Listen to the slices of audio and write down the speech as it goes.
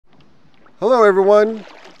Hello everyone,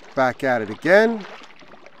 back at it again.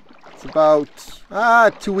 It's about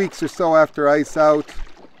 2 weeks or so after ice out.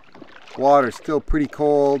 Water's still pretty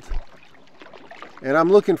cold. And I'm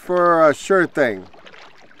looking for a sure thing.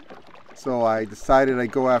 So I decided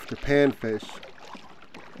I'd go after panfish.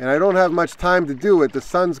 And I don't have much time to do it. The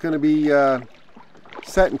sun's going to be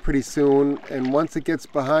setting pretty soon. And once it gets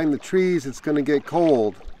behind the trees, it's going to get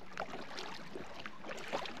cold.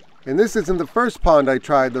 And this isn't the first pond I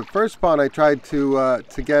tried. The first pond I tried to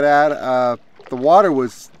get at, the water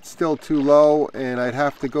was still too low, and I'd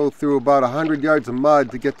have to go through about 100 yards of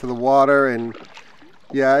mud to get to the water, and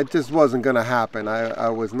yeah, it just wasn't going to happen. I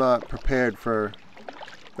was not prepared for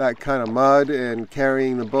that kind of mud and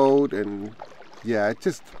carrying the boat, and yeah, it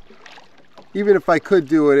just, even if I could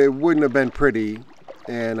do it, it wouldn't have been pretty,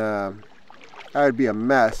 and I'd be a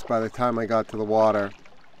mess by the time I got to the water.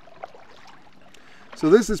 So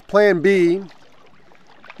this is plan B,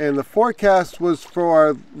 and the forecast was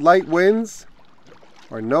for light winds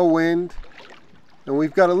or no wind, and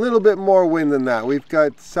we've got a little bit more wind than that. We've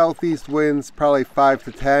got southeast winds, probably 5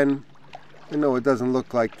 to 10. I know it doesn't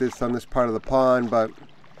look like this on this part of the pond, but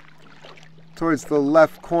towards the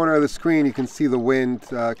left corner of the screen you can see the wind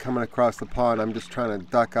coming across the pond. I'm just trying to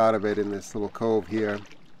duck out of it in this little cove here.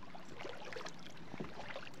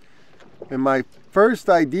 And my first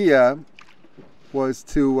idea was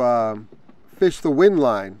to fish the wind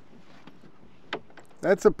line.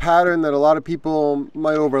 That's a pattern that a lot of people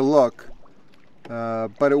might overlook,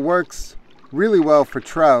 but it works really well for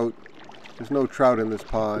trout. There's no trout in this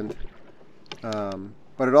pond,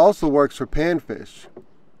 but it also works for panfish.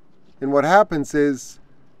 And what happens is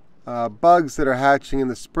bugs that are hatching in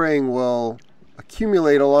the spring will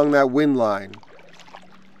accumulate along that wind line,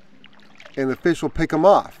 and the fish will pick them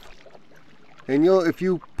off. And if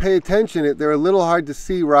you pay attention, they're a little hard to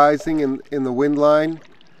see rising in the wind line.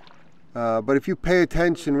 But if you pay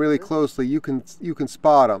attention really closely, you can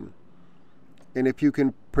spot them. And if you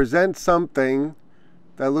can present something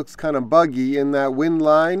that looks kind of buggy in that wind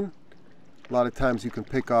line, a lot of times you can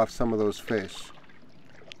pick off some of those fish.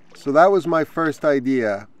 So that was my first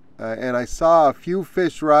idea. And I saw a few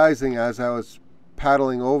fish rising as I was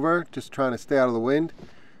paddling over, just trying to stay out of the wind.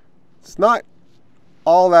 It's not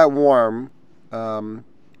all that warm.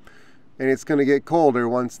 And it's going to get colder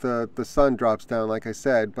once the sun drops down, like I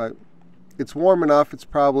said, but it's warm enough. It's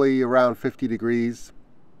probably around 50 degrees.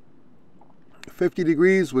 50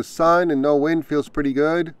 degrees with sun and no wind feels pretty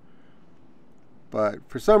good, but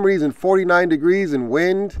for some reason 49 degrees and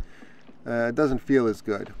wind doesn't feel as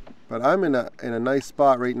good. But I'm in a nice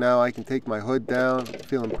spot right now. I can take my hood down. I'm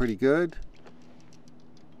feeling pretty good,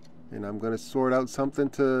 and I'm going to sort out something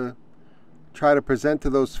to try to present to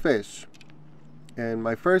those fish. And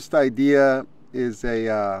my first idea is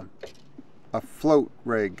a float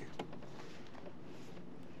rig.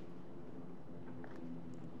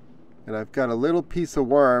 And I've got a little piece of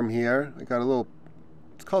worm here. I got a little,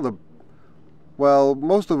 it's called well,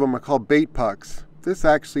 most of them are called bait pucks. This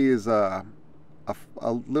actually is a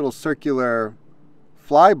little circular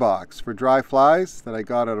fly box for dry flies that I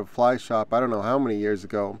got at a fly shop I don't know how many years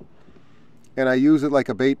ago. And I use it like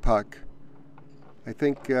a bait puck. I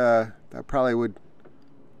think that probably would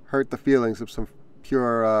hurt the feelings of some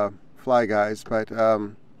pure fly guys, but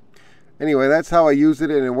anyway, that's how I use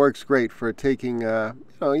it, and it works great for taking, you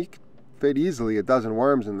can fit easily a dozen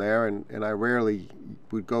worms in there, and I rarely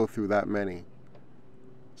would go through that many.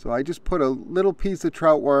 So I just put a little piece of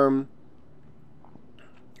trout worm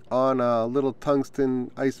on a little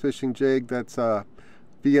tungsten ice fishing jig. That's a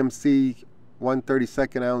VMC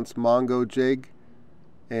 1/32 ounce Mongo jig,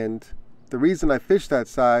 and the reason I fish that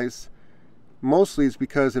size mostly is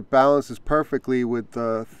because it balances perfectly with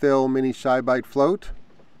the thill mini shy bite float.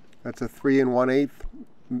 That's a 3 1/8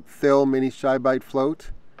 thill mini shy bite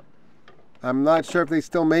float. I'm not sure if they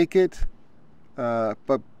still make it,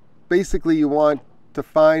 but basically you want to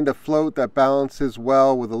find a float that balances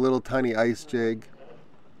well with a little tiny ice jig,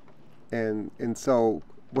 and so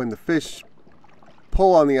when the fish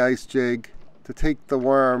pull on the ice jig to take the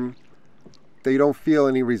worm, they don't feel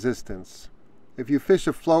any resistance. If you fish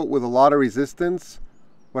a float with a lot of resistance,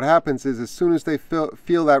 what happens is as soon as they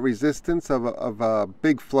feel that resistance of a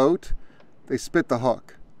big float, they spit the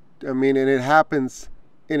hook. I mean, and it happens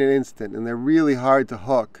in an instant, and they're really hard to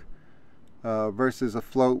hook versus a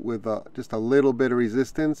float with just a little bit of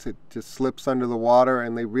resistance. It just slips under the water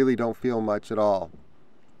and they really don't feel much at all.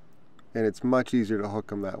 And it's much easier to hook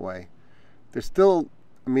them that way. They're still,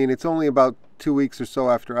 I mean, it's only about 2 weeks or so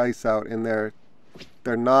after ice out, and they're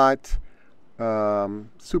not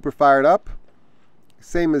super fired up.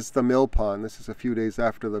 Same as the mill pond. This is a few days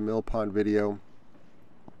after the mill pond video.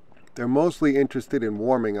 they're mostly interested in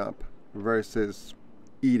warming up versus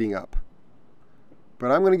eating up. But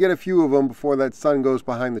I'm going to get a few of them before that sun goes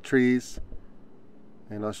behind the trees,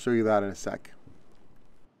 and I'll show you that in a sec.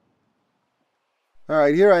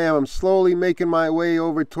 Alright, here I am. I'm slowly making my way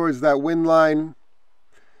over towards that wind line.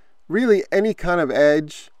 Really, any kind of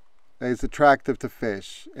edge is attractive to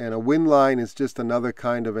fish, and a wind line is just another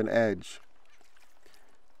kind of an edge.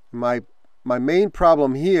 My main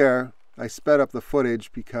problem here, I sped up the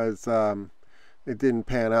footage because it didn't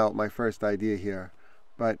pan out, my first idea here,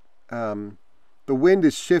 but the wind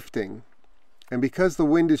is shifting, and because the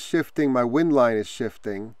wind is shifting, my wind line is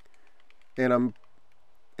shifting, and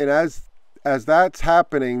as that's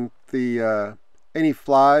happening, the any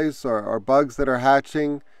flies or bugs that are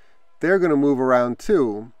hatching, they're going to move around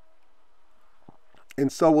too,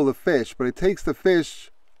 and so will the fish. But it takes the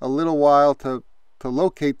fish a little while to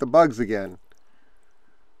locate the bugs again.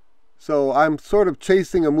 So I'm sort of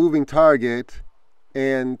chasing a moving target,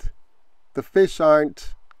 and the fish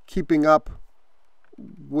aren't keeping up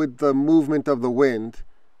with the movement of the wind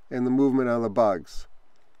and the movement of the bugs.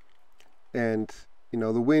 And you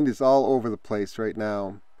know, the wind is all over the place right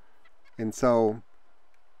now, and so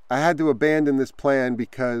I had to abandon this plan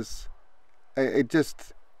because it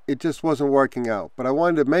just wasn't working out. But I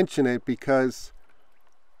wanted to mention it because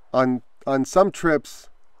on some trips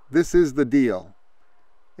this is the deal,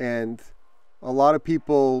 and a lot of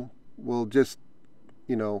people will just,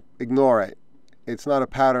 you know, ignore it. It's not a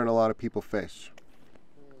pattern a lot of people fish.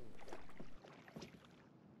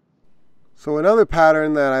 So another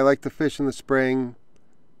pattern that I like to fish in the spring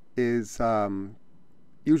is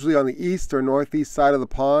usually on the east or northeast side of the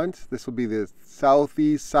pond. This will be the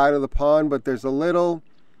southeast side of the pond, but there's a little,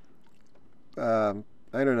 I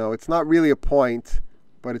don't know, it's not really a point,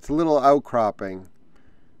 but it's a little outcropping.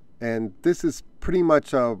 And this is pretty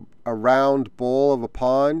much a round bowl of a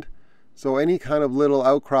pond, so any kind of little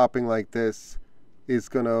outcropping like this is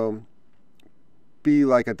going to be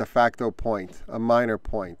like a de facto point, a minor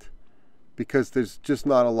point, because there's just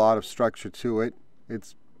not a lot of structure to it.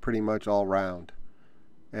 It's pretty much all round.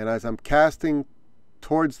 And as I'm casting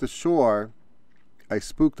towards the shore, I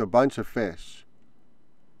spooked a bunch of fish.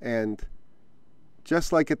 And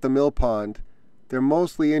just like at the mill pond, they're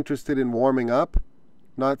mostly interested in warming up,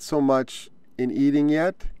 not so much in eating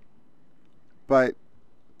yet. But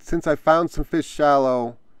since I found some fish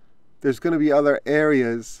shallow, there's going to be other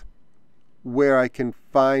areas where I can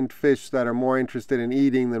find fish that are more interested in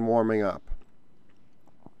eating than warming up.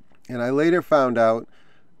 And I later found out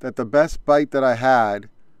that the best bite that I had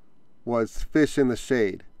was fish in the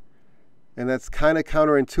shade. And that's kind of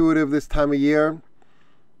counterintuitive this time of year.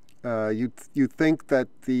 You'd think that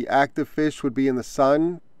the active fish would be in the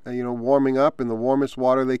sun, you know, warming up in the warmest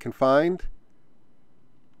water they can find.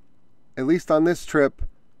 At least on this trip,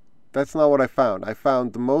 that's not what I found. I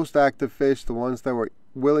found the most active fish, the ones that were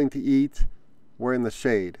willing to eat, were in the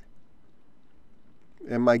shade.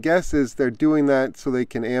 And my guess is they're doing that so they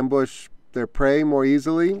can ambush their prey more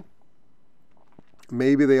easily.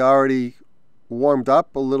 Maybe they already warmed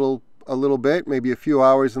up a little bit, maybe a few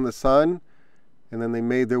hours in the sun, and then they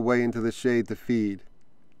made their way into the shade to feed.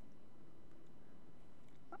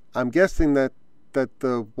 I'm guessing that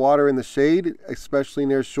the water in the shade, especially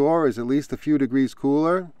near shore, is at least a few degrees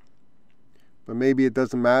cooler, but maybe it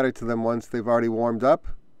doesn't matter to them once they've already warmed up.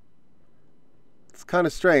 It's kind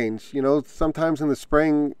of strange, you know. Sometimes in the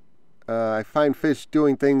spring I find fish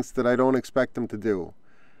doing things that I don't expect them to do,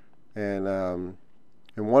 and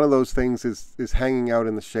one of those things is hanging out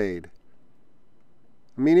in the shade.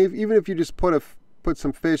 I mean, even if you just put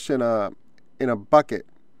some fish in a bucket,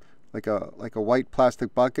 like a white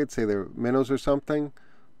plastic bucket, say they're minnows or something,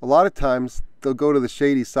 a lot of times they'll go to the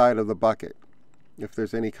shady side of the bucket. If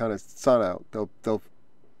there's any kind of sun out, they'll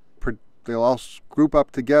all group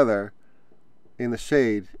up together in the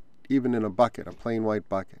shade, even in a bucket, a plain white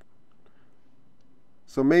bucket.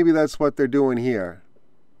 So maybe that's what they're doing here,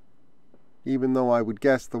 even though I would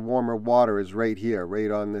guess the warmer water is right here,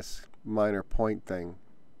 right on this minor point thing.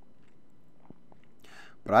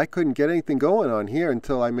 But I couldn't get anything going on here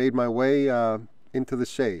until I made my way into the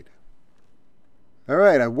shade.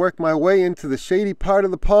 Alright, I worked my way into the shady part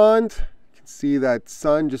of the pond. You can see that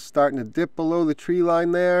sun just starting to dip below the tree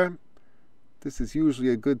line there. This is usually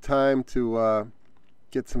a good time to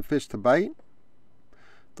get some fish to bite.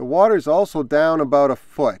 The water is also down about a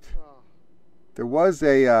foot. There was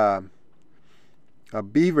a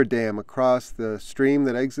beaver dam across the stream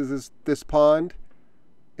that exits this pond,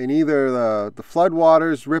 and either the flood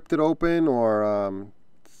waters ripped it open, or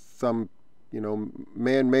some, you know,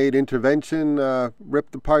 man-made intervention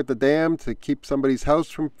ripped apart the dam to keep somebody's house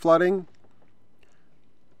from flooding.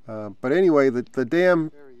 But anyway,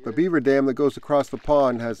 the beaver dam that goes across the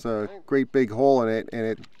pond has a great big hole in it,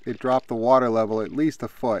 and it dropped the water level at least a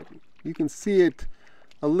foot. You can see it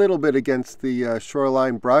a little bit against the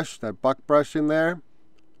shoreline brush, that buck brush in there.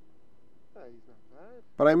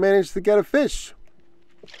 But I managed to get a fish.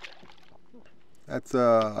 That's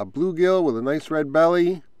a bluegill with a nice red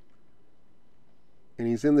belly, and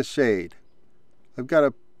he's in the shade. I've got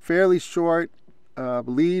a fairly short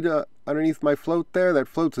lead underneath my float there. That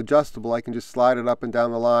float's adjustable. I can just slide it up and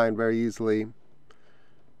down the line very easily.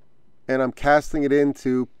 And I'm casting it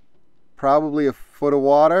into probably a foot of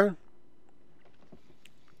water,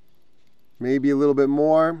 maybe a little bit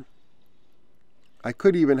more. I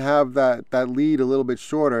could even have that lead a little bit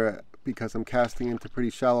shorter because I'm casting into pretty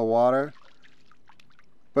shallow water.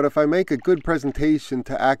 But if I make a good presentation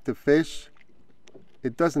to active fish,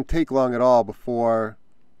 it doesn't take long at all before,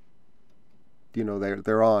 you know,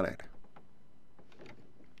 they're on it.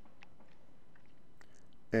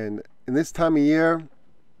 And in this time of year,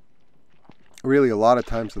 really a lot of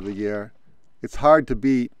times of the year, it's hard to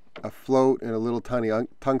beat a float and a little tiny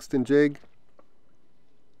tungsten jig.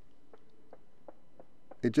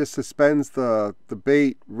 It just suspends the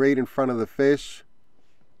bait right in front of the fish,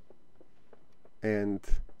 and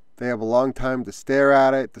they have a long time to stare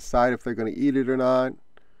at it, decide if they're going to eat it or not,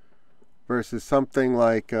 versus something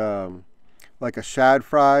like a shad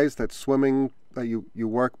fries that's swimming, that you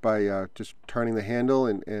work by just turning the handle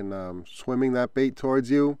and swimming that bait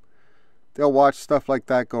towards you. They'll watch stuff like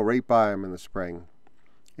that go right by them in the spring.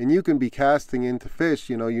 And you can be casting into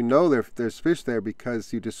fish, you know there's fish there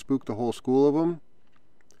because you just spooked a whole school of them.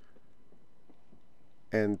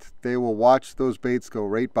 And they will watch those baits go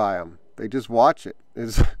right by them. They just watch it.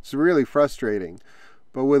 It's really frustrating.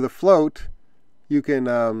 But with a float, you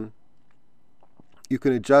can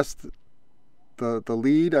adjust the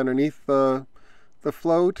lead underneath the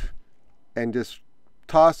float and just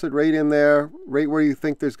toss it right in there, right where you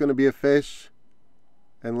think there's going to be a fish,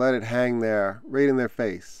 and let it hang there, right in their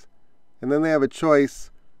face. And then they have a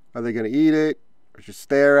choice: are they going to eat it or just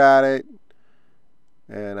stare at it?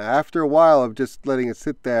 And after a while of just letting it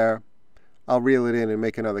sit there, I'll reel it in and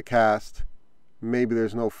make another cast. Maybe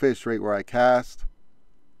there's no fish right where I cast,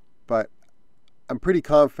 but I'm pretty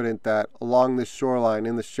confident that along this shoreline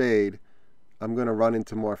in the shade, I'm going to run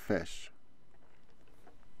into more fish.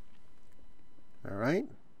 All right,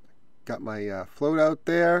 got my float out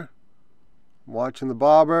there. I'm watching the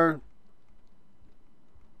bobber.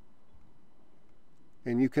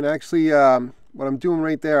 And you can actually, what I'm doing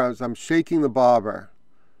right there is I'm shaking the bobber.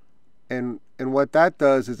 And what that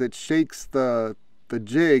does is it shakes the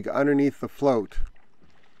jig underneath the float.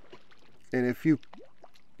 And if you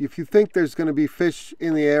think there's going to be fish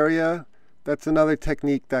in the area, that's another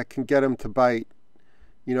technique that can get them to bite,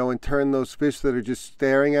 and turn those fish that are just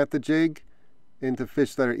staring at the jig into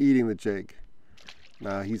fish that are eating the jig.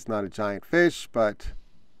 Now, he's not a giant fish, but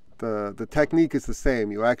the technique is the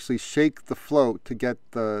same. You actually shake the float to get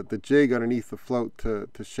the jig underneath the float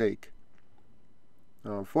to shake.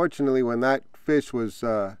 Now, unfortunately, when that fish was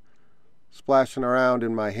splashing around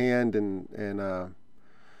in my hand and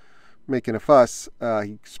making a fuss,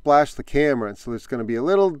 he splashed the camera, and so there's going to be a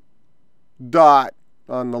little dot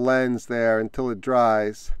on the lens there until it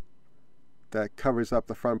dries that covers up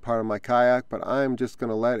the front part of my kayak, but I'm just going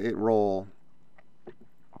to let it roll.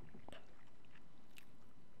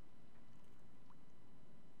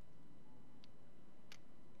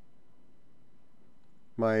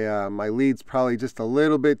 My lead's probably just a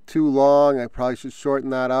little bit too long. I probably should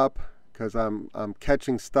shorten that up because I'm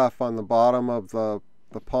catching stuff on the bottom of the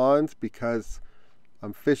pond because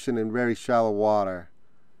I'm fishing in very shallow water.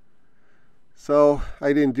 So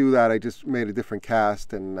I didn't do that. I just made a different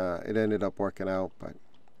cast, and it ended up working out, but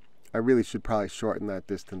I really should probably shorten that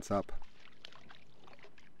distance up.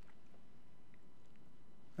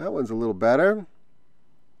 That one's a little better.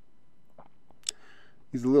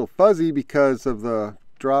 He's a little fuzzy because of the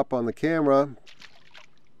drop on the camera.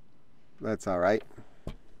 That's all right.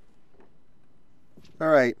 All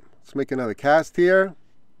right, let's make another cast here.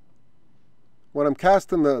 When I'm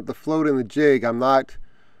casting the float in the jig, I'm not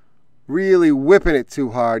really whipping it too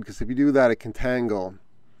hard, because if you do that, it can tangle.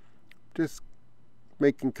 Just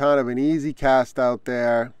making kind of an easy cast out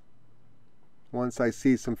there. Once I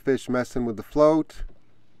see some fish messing with the float,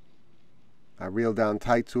 I reel down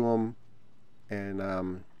tight to them. And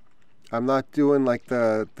I'm not doing like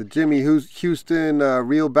the Jimmy Houston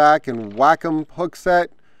reel back and whack 'em hook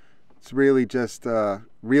set. It's really just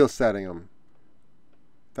reel setting them.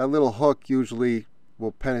 That little hook usually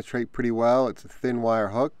will penetrate pretty well. It's a thin wire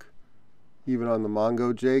hook. Even on the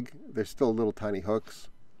Mongo jig, they're still little tiny hooks.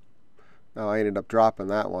 Oh, I ended up dropping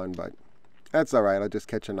that one, but that's all right. I'll just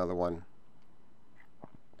catch another one.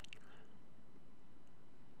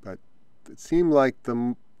 But it seemed like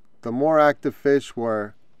the more active fish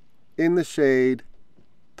were in the shade,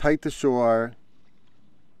 tight to shore.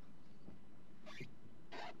 It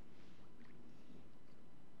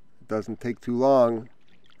doesn't take too long.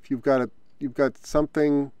 If you've got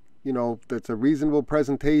something, you know, that's a reasonable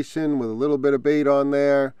presentation with a little bit of bait on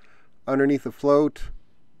there underneath the float.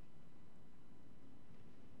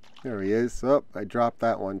 There he is. Oh, I dropped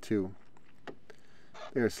that one too.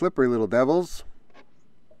 They're slippery little devils.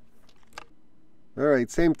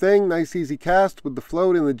 Alright, same thing. Nice easy cast with the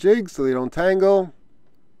float and the jig so they don't tangle.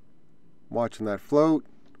 Watching that float.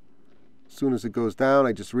 As soon as it goes down,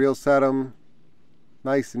 I just reel set them.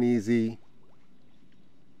 Nice and easy.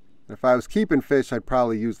 And if I was keeping fish, I'd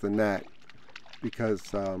probably use the net.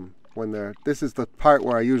 Because when they're... This is the part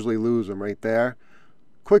where I usually lose them, right there.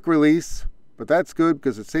 Quick release. But that's good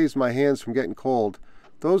because it saves my hands from getting cold.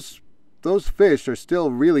 Those fish are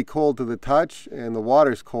still really cold to the touch, and the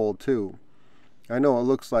water's cold too. I know it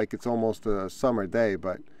looks like it's almost a summer day,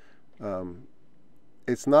 but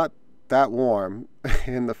it's not that warm,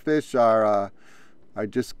 and the fish are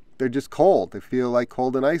they're just cold. They feel like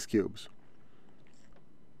cold and ice cubes.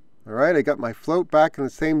 All right, I got my float back in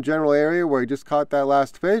the same general area where I just caught that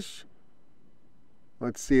last fish.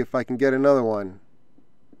 Let's see if I can get another one.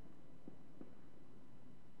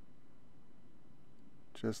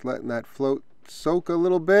 Just letting that float soak a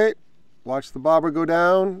little bit. Watch the bobber go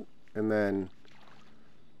down, and then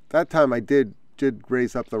that time I did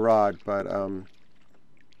raise up the rod, but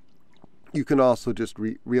you can also just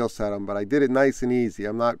reel set them. But I did it nice and easy.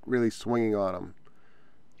 I'm not really swinging on them,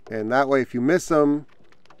 and that way, if you miss them,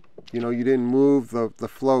 you know, you didn't move the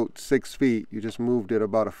float 6 feet. You just moved it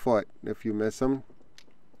about a foot if you miss them,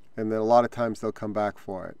 and then a lot of times they'll come back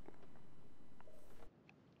for it.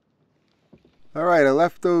 Alright, I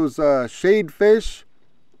left those shade fish,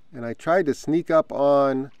 and I tried to sneak up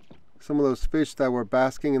on some of those fish that were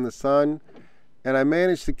basking in the sun, and I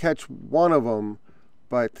managed to catch one of them,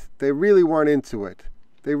 but they really weren't into it.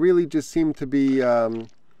 They really just seemed to be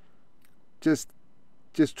just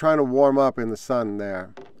trying to warm up in the sun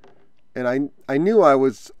there. And I knew I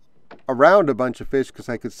was around a bunch of fish because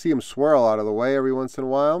I could see them swirl out of the way every once in a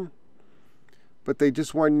while, but they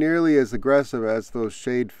just weren't nearly as aggressive as those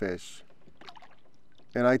shade fish.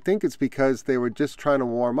 And I think it's because they were just trying to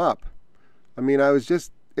warm up. I mean, I was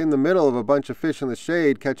just in the middle of a bunch of fish in the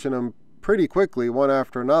shade, catching them pretty quickly, one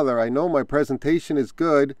after another. I know my presentation is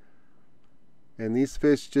good, and these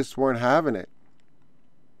fish just weren't having it.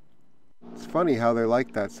 It's funny how they're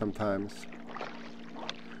like that sometimes.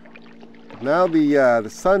 Now the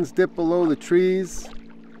sun's dipped below the trees.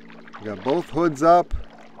 We got both hoods up.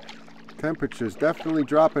 Temperature's definitely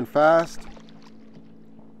dropping fast.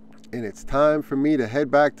 And it's time for me to head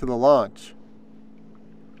back to the launch.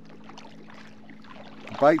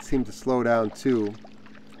 The bite seemed to slow down too.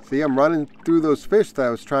 See, I'm running through those fish that I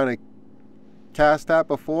was trying to cast at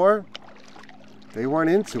before. They weren't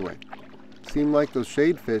into it. Seemed like those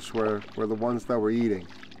shade fish were the ones that were eating.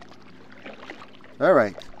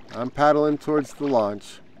 Alright, I'm paddling towards the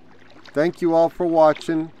launch. Thank you all for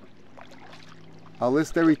watching. I'll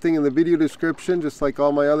list everything in the video description just like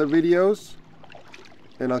all my other videos.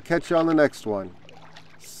 And I'll catch you on the next one.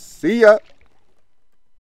 See ya!